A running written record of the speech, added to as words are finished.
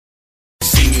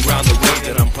round the way,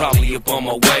 then I'm probably up on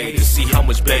my way to see how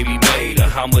much baby made or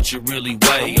how much it really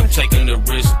weigh. I'm taking the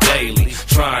risk daily,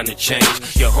 trying to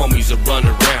change. Your homies are running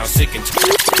around sick and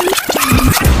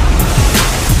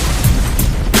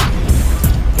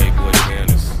Hey boy, man,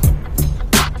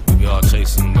 we all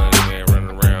chasing money, man,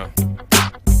 running around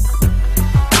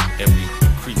every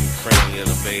creek and cranny of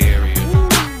the Bay Area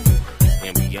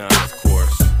and beyond, of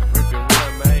course. Rip and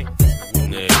run, man.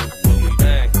 We'll be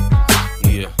back.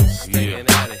 Staying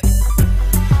at it.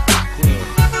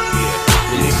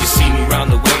 And if you see me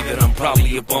round the way, then I'm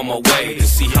probably up on my way to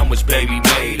see how much baby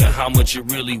made or how much it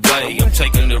really weigh. I'm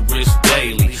taking the risk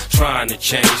daily, trying to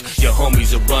change. Your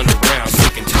homies are running around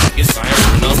sick and tired. Yes, I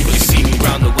am enough. If you see me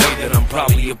round the way, then I'm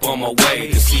probably up on my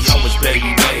way to see how much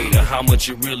baby made or how much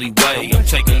it really weigh. I'm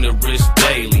taking the risk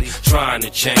daily, trying to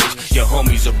change. Your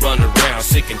homies are running around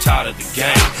sick and tired of the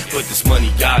game, but this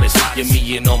money got us. Yeah,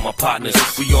 me and all my partners,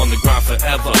 we on the grind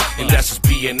forever, and that's just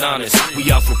being honest.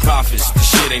 We out for profits. The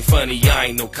shit ain't funny, I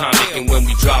ain't no comic, and when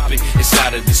we drop it, it's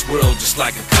out of this world just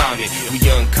like a comet. We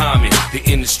uncommon, the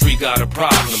industry got a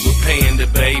problem. We're paying to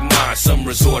pay mine, some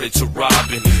resorted to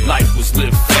robbing. Life was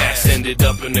lived fast, ended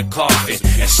up in the coffin.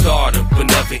 At stardom, but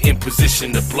never in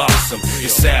position to blossom.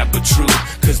 It's sad but true,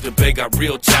 cause the Bay got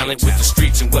real talent. With the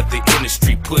streets and what the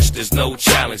industry push, there's no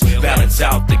challenge. Balance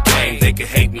out the game, they can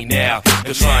hate me now.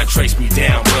 They'll try and trace me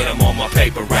down, but I'm on my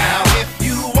paper route. Now if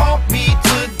you want me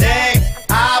today,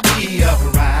 I'll be up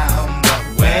around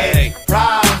the way.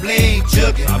 Probably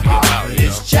jugging hard for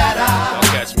this chatter.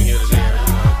 Don't catch me here today,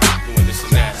 doing this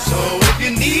and that. So if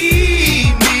you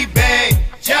need me, babe,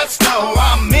 just know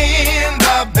I'm in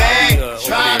the Bay,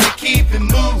 trying to keep it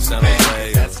moving.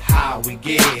 That's how we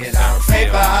get our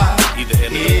paper. Either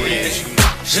in the bridge.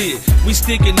 Shit, we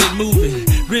sticking and moving,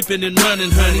 ripping and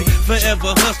running, honey.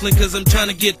 Forever hustling, cause I'm trying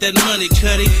to get that money,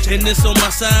 cutty. And this on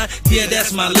my side, yeah,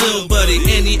 that's my little buddy.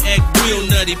 And he act real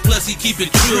nutty, plus he keep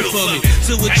it true for me.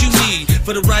 So what you need,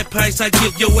 for the right price, I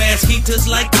give your ass heaters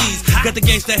like these. Got the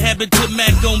gangsta habit to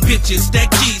Mac on bitches, stack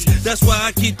cheese. That's why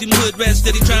I keep them hood rats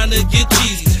steady trying to get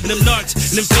cheese. And them narcs,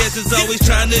 and them feds is always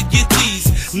trying to get these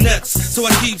nuts. So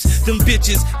I keeps them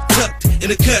bitches tucked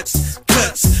in the cuts,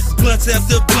 blunts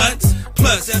after blunts.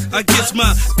 Plus, I gets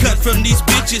my cut from these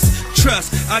bitches.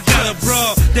 Trust, I got a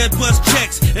broad that bust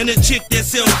checks, and a chick that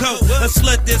sell coke, a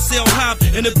slut that sell hop,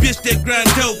 and a bitch that grind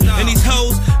dope. And these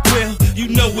hoes, well, you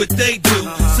know what they do.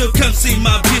 So come see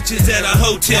my bitches at a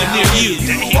hotel near you.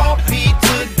 If you want me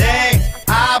today,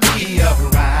 I'll be up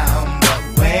around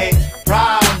the way.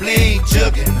 Probably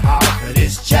jugging hard for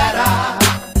this chatter.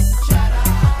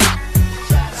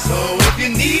 So if you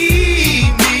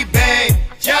need me, babe,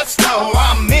 just know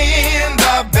I'm in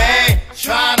the Bay,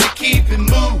 trying to keep it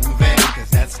moving, cause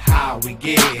that's how we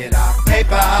get our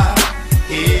paper,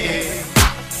 yeah.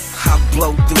 I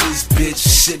blow through this bitch,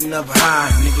 sitting up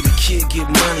high. Nigga, the kid get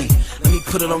money, let me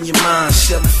put it on your mind.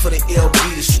 7 for the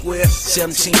LB, the square,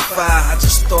 17.5. I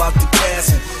just throw out the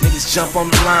gas and niggas jump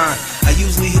on the line. I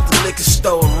usually hit the liquor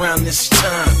store around this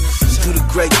time. Do the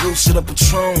Grey Goose to the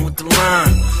Patron with the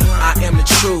lime. I am the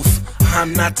truth,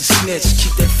 I'm not the snitch.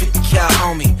 Keep that 50 cal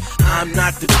on me, I'm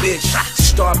not the bitch.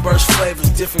 Starburst flavors,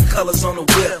 different colors on the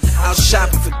whip. Out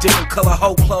shopping for different color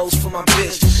hoe clothes for my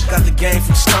bitch. Got the game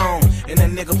from Stone and that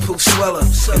nigga Pooh Sweller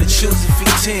and the Chilsea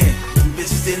V10. Them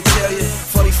bitches didn't tell you.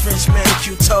 40 French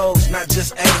manicure toes, not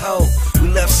just A-ho.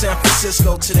 We left San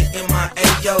Francisco to the MIA,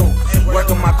 yo. Work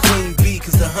on my queen bee,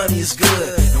 cause the honey is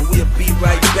good. And we'll be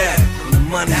right back when the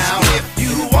money's now good. if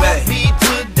you want me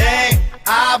to